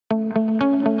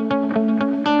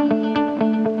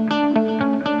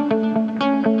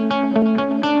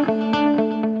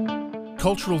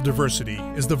Cultural diversity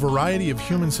is the variety of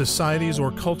human societies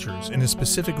or cultures in a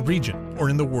specific region or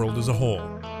in the world as a whole.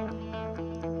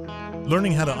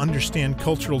 Learning how to understand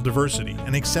cultural diversity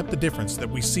and accept the difference that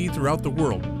we see throughout the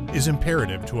world is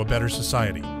imperative to a better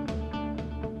society.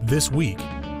 This week,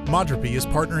 Modropy is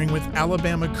partnering with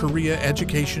Alabama-Korea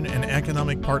Education and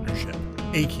Economic Partnership,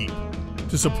 A-KEEP,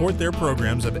 to support their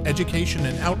programs of education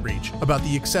and outreach about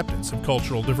the acceptance of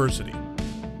cultural diversity.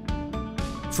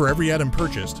 For every item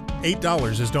purchased,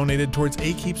 $8 is donated towards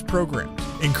A-KEEP's programs,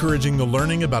 encouraging the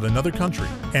learning about another country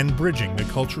and bridging the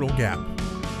cultural gap.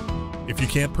 If you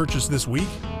can't purchase this week,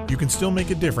 you can still make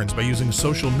a difference by using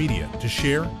social media to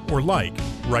share or like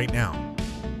right now.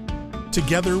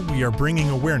 Together, we are bringing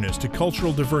awareness to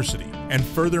cultural diversity and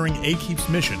furthering A-KEEP's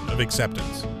mission of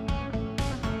acceptance.